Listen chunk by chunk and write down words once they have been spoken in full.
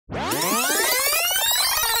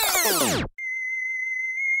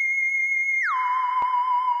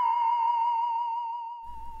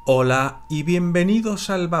Hola y bienvenidos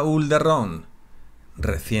al baúl de Ron.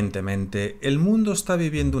 Recientemente, el mundo está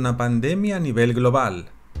viviendo una pandemia a nivel global.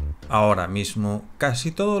 Ahora mismo,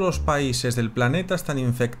 casi todos los países del planeta están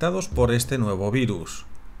infectados por este nuevo virus.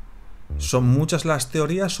 Son muchas las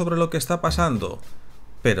teorías sobre lo que está pasando,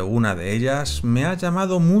 pero una de ellas me ha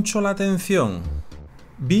llamado mucho la atención.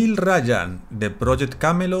 Bill Ryan, de Project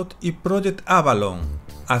Camelot y Project Avalon,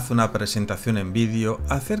 hace una presentación en vídeo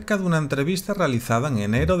acerca de una entrevista realizada en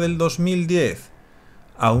enero del 2010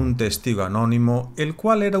 a un testigo anónimo, el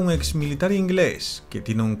cual era un exmilitar inglés que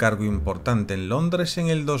tiene un cargo importante en Londres en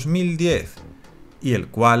el 2010 y el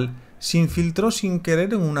cual se infiltró sin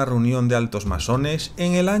querer en una reunión de altos masones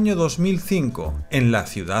en el año 2005 en la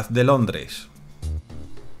Ciudad de Londres.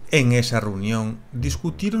 En esa reunión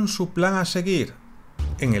discutieron su plan a seguir,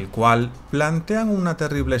 en el cual plantean una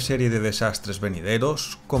terrible serie de desastres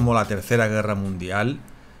venideros como la Tercera Guerra Mundial,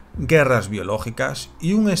 guerras biológicas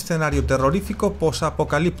y un escenario terrorífico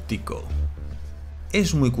posapocalíptico.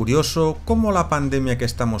 Es muy curioso cómo la pandemia que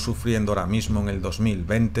estamos sufriendo ahora mismo en el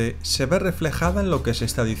 2020 se ve reflejada en lo que se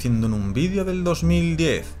está diciendo en un vídeo del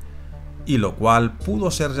 2010, y lo cual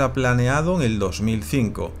pudo ser ya planeado en el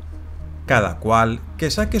 2005, cada cual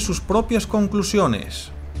que saque sus propias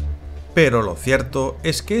conclusiones. Pero lo cierto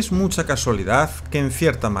es que es mucha casualidad que en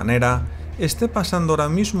cierta manera esté pasando ahora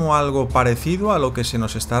mismo algo parecido a lo que se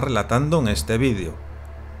nos está relatando en este vídeo.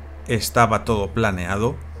 ¿Estaba todo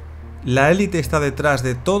planeado? ¿La élite está detrás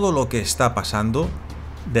de todo lo que está pasando?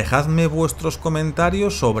 Dejadme vuestros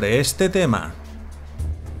comentarios sobre este tema.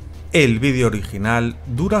 El vídeo original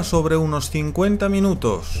dura sobre unos 50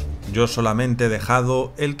 minutos. Yo solamente he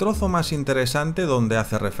dejado el trozo más interesante donde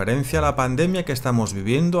hace referencia a la pandemia que estamos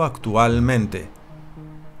viviendo actualmente.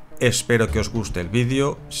 Espero que os guste el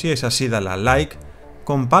vídeo. Si es así, dale al like,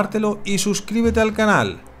 compártelo y suscríbete al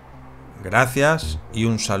canal. Gracias y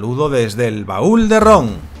un saludo desde el baúl de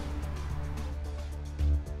Ron.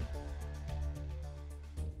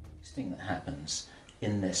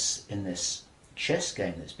 Chess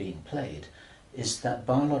game that's being played is that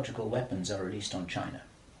biological weapons are released on China.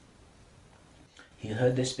 You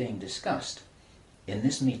heard this being discussed in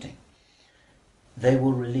this meeting. They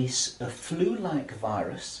will release a flu-like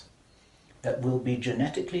virus that will be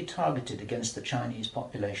genetically targeted against the Chinese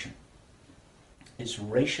population. It's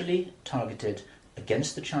racially targeted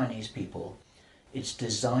against the Chinese people. It's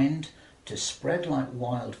designed to spread like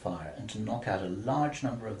wildfire and to knock out a large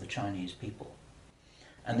number of the Chinese people.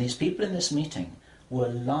 And these people in this meeting were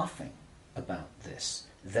laughing about this.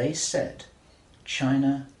 They said,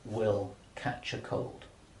 China will catch a cold.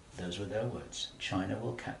 Those were their words. China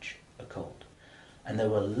will catch a cold. And they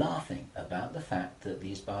were laughing about the fact that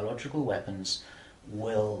these biological weapons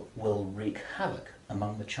will wreak havoc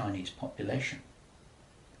among the Chinese population.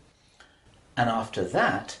 And after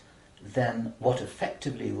that, then what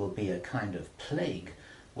effectively will be a kind of plague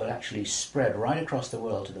will actually spread right across the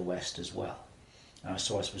world to the West as well. Our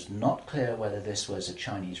source was not clear whether this was a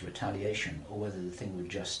Chinese retaliation or whether the thing would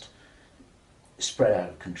just spread out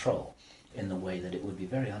of control in the way that it would be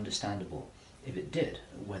very understandable if it did,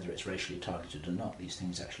 whether it's racially targeted or not. These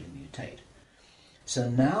things actually mutate. So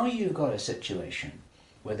now you've got a situation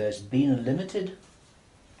where there's been a limited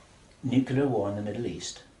nuclear war in the Middle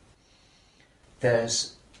East.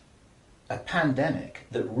 There's a pandemic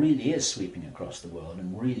that really is sweeping across the world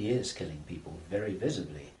and really is killing people very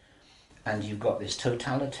visibly. And you've got this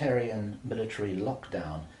totalitarian military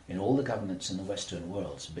lockdown in all the governments in the Western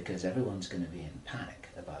world because everyone's going to be in panic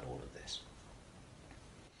about all of this.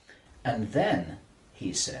 And then,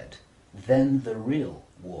 he said, then the real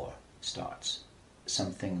war starts.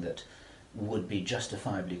 Something that would be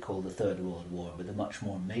justifiably called the Third World War with a much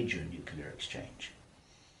more major nuclear exchange.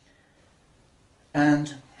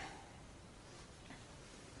 And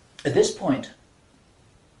at this point,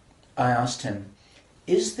 I asked him,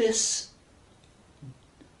 is this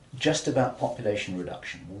just about population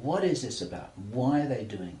reduction? What is this about? Why are they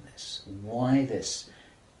doing this? Why this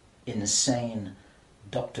insane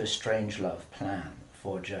Dr. Strangelove plan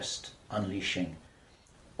for just unleashing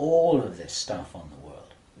all of this stuff on the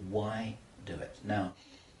world? Why do it? Now,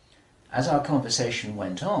 as our conversation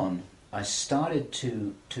went on, I started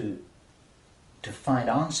to find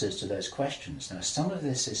answers to those questions. Now, some of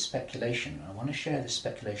this is speculation. I want to share this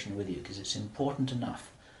speculation with you because it's important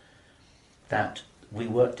enough that we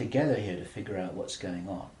work together here to figure out what's going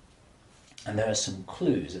on. And there are some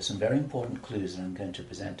clues, there's some very important clues that I'm going to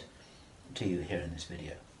present to you here in this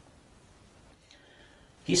video.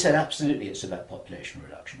 He said, absolutely, it's about population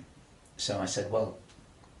reduction. So I said, well,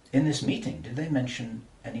 in this meeting, did they mention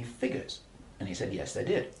any figures? And he said, yes, they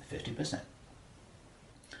did, 50%.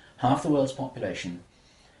 Half the world's population.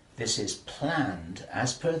 This is planned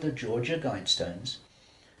as per the Georgia Guidestones.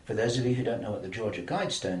 For those of you who don't know what the Georgia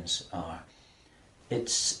Guidestones are,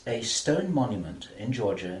 it's a stone monument in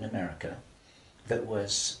Georgia in America that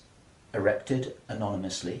was erected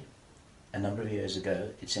anonymously a number of years ago.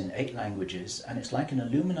 It's in 8 languages, and it's like an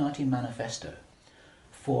Illuminati manifesto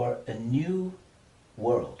for a new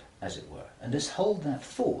world, as it were. And just hold that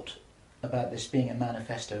thought about this being a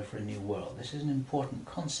manifesto for a new world. This is an important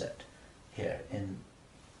concept here in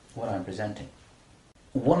what I'm presenting.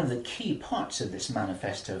 One of the key parts of this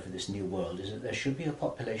manifesto for this new world is that there should be a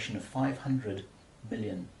population of 500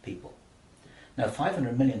 million people. Now,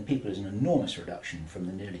 500 million people is an enormous reduction from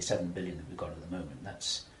the nearly 7 billion that we've got at the moment.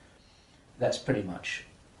 That's pretty much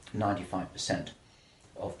 95%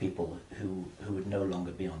 of people who would no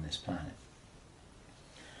longer be on this planet.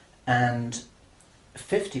 And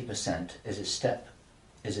 50% is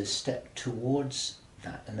a step towards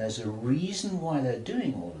that. And there's a reason why they're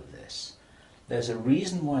doing all of this. There's a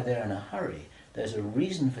reason why they're in a hurry. There's a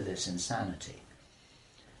reason for this insanity.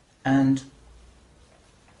 And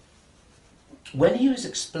when he was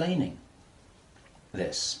explaining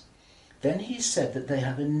this, then he said that they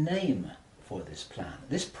have a name for this plan.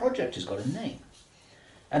 This project has got a name.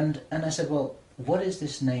 And I said, well, what is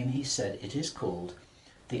this name? He said, it is called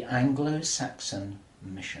the Anglo-Saxon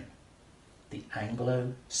Mission. The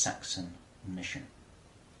Anglo-Saxon Mission.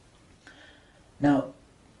 Now,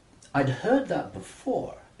 I'd heard that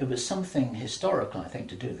before. It was something historical, I think,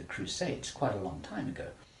 to do with the Crusades quite a long time ago.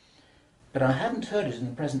 But I hadn't heard it in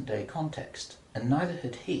the present-day context, and neither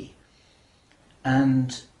had he.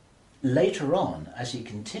 And later on, as he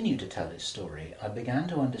continued to tell his story, I began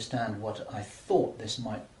to understand what I thought this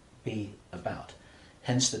might be about.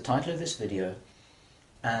 Hence the title of this video,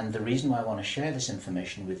 and the reason why I want to share this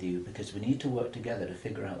information with you, because we need to work together to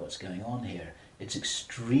figure out what's going on here. It's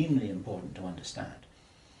extremely important to understand.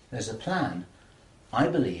 There's a plan, I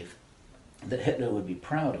believe, that Hitler would be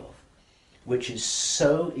proud of, which is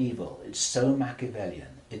so evil, it's so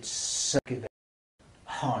Machiavellian, it's so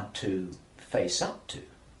hard to face up to,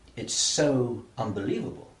 it's so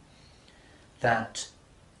unbelievable, that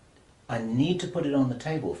I need to put it on the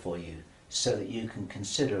table for you so that you can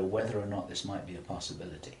consider whether or not this might be a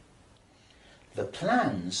possibility. The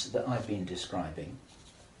plans that I've been describing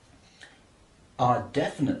are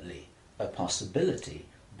definitely a possibility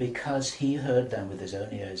because he heard them with his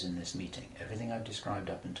own ears in this meeting. Everything I've described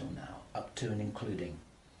up until now, up to and including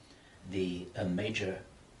a major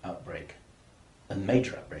outbreak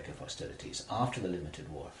of hostilities after the limited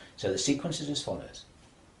war. So the sequence is as follows.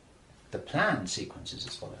 The plan sequence is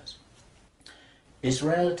as follows.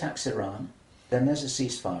 Israel attacks Iran, then there's a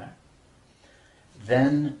ceasefire,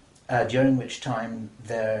 then during which time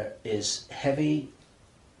there is heavy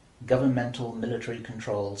governmental military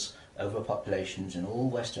controls over populations in all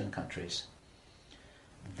Western countries.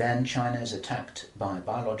 Then China is attacked by a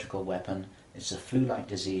biological weapon. It's a flu-like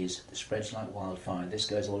disease that spreads like wildfire. This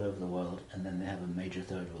goes all over the world, and then they have a major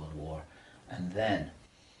Third World War. And then,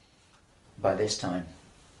 by this time,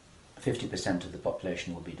 50% of the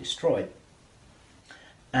population will be destroyed.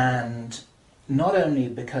 And not only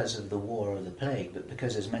because of the war or the plague, but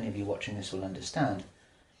because, as many of you watching this will understand,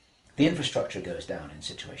 the infrastructure goes down in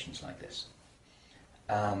situations like this.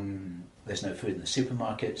 There's no food in the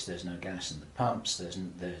supermarkets, there's no gas in the pumps,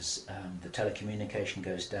 the telecommunication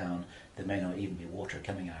goes down, there may not even be water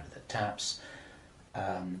coming out of the taps.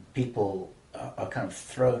 People are kind of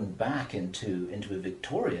thrown back into a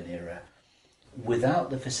Victorian era without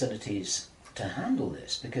the facilities to handle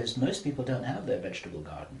this, because most people don't have their vegetable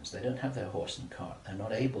gardens, they don't have their horse and cart, they're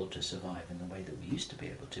not able to survive in the way that we used to be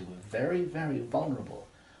able to. We're very, very vulnerable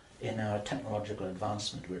in our technological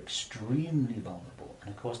advancement. We're extremely vulnerable,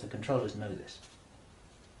 and of course the controllers know this.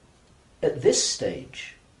 At this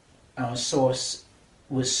stage, our source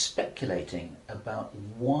was speculating about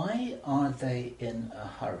why are they in a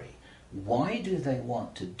hurry? Why do they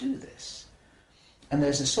want to do this? And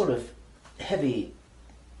there's a sort of heavy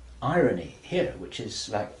irony here, which is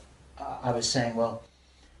like, I was saying, well,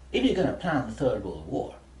 if you're going to plan the Third World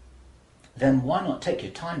War, then why not take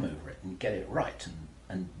your time over it and get it right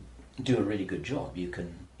and do a really good job? You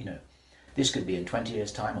can, this could be in 20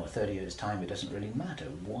 years' time or 30 years' time, it doesn't really matter.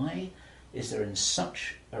 Why is there in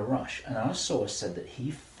such a rush? And our source said that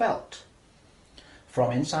he felt,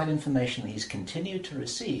 from inside information he's continued to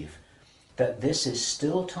receive, that this is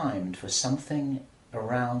still timed for something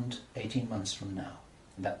around 18 months from now.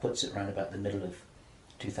 And that puts it around about the middle of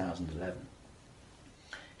 2011.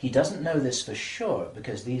 He doesn't know this for sure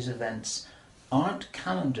because these events aren't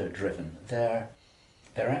calendar driven. They're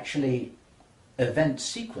They're actually event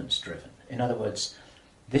sequence driven. In other words,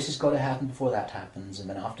 this has got to happen before that happens, and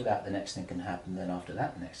then after that the next thing can happen, then after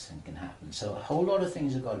that the next thing can happen. So a whole lot of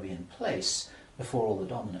things have got to be in place before all the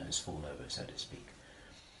dominoes fall over, so to speak.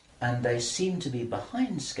 And they seem to be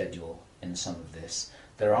behind schedule in some of this.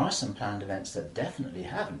 There are some planned events that definitely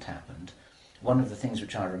haven't happened. One of the things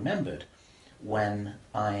which I remembered when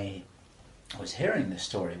I was hearing this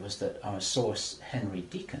story was that our source, Henry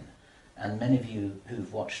Deacon, and many of you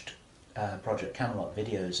who've watched Project Camelot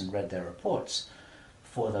videos and read their reports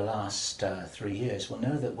for the last 3 years will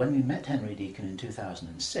know that when we met Henry Deacon in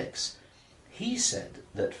 2006, he said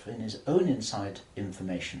that in his own inside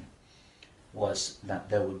information was that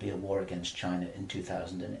there would be a war against China in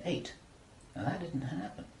 2008. Now that didn't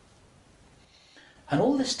happen. And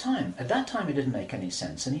all this time, at that time it didn't make any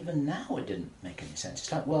sense, and even now it didn't make any sense.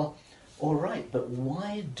 It's like, well, all right, but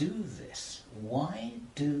why do this? Why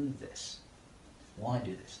do this? Why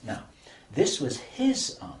do this? Now, this was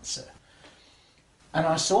his answer. And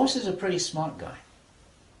our source is a pretty smart guy.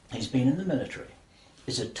 He's been in the military.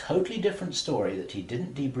 It's a totally different story that he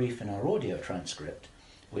didn't debrief in our audio transcript,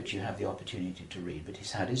 which you have the opportunity to read, but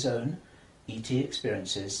he's had his own ET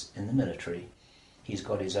experiences in the military. He's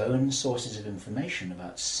got his own sources of information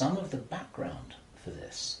about some of the background for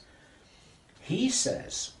this. He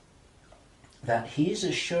says that he's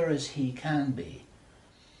as sure as he can be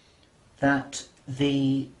that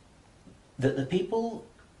the people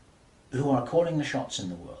who are calling the shots in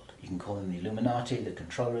the world, you can call them the Illuminati, the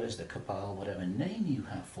controllers, the cabal, whatever name you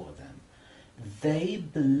have for them, they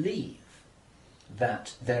believe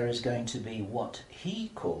that there is going to be what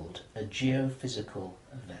he called a geophysical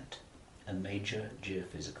event, a major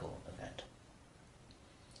geophysical event.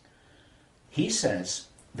 He says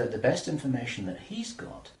that the best information that he's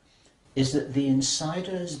got is that the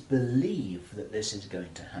insiders believe that this is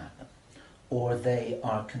going to happen, or they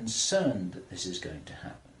are concerned that this is going to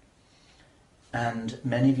happen. And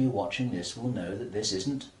many of you watching this will know that this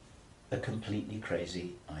isn't a completely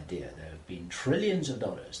crazy idea. There have been trillions of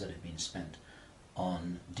dollars that have been spent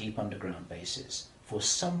on deep underground bases for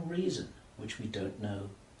some reason which we don't know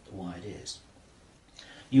why it is.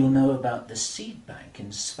 You'll know about the seed bank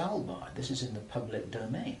in Svalbard. This is in the public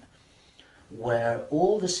domain, where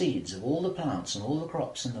all the seeds of all the plants and all the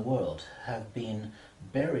crops in the world have been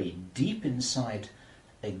buried deep inside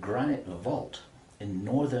a granite vault in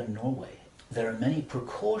northern Norway. There are many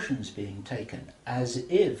precautions being taken as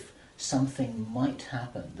if something might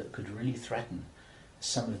happen that could really threaten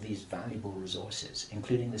some of these valuable resources,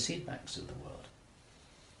 including the seed banks of the world.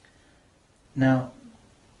 Now,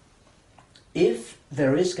 if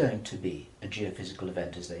there is going to be a geophysical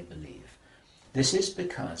event as they believe, this is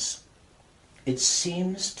because it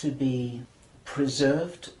seems to be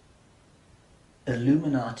preserved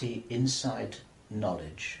Illuminati inside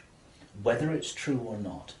knowledge, whether it's true or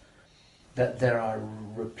not, that there are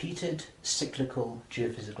repeated cyclical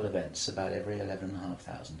geophysical events about every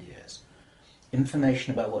 11,500 years.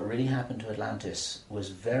 Information about what really happened to Atlantis was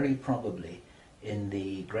very probably in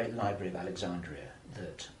the Great Library of Alexandria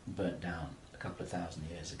that burnt down a couple of thousand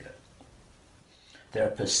years ago. There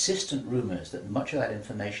are persistent rumours that much of that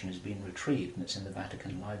information has been retrieved and it's in the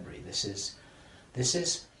Vatican Library. This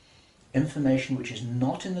is information which is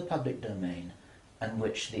not in the public domain and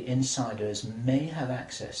which the insiders may have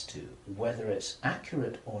access to. Whether it's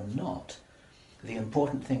accurate or not, the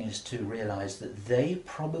important thing is to realize that they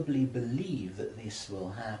probably believe that this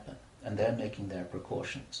will happen, and they're making their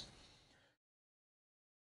precautions.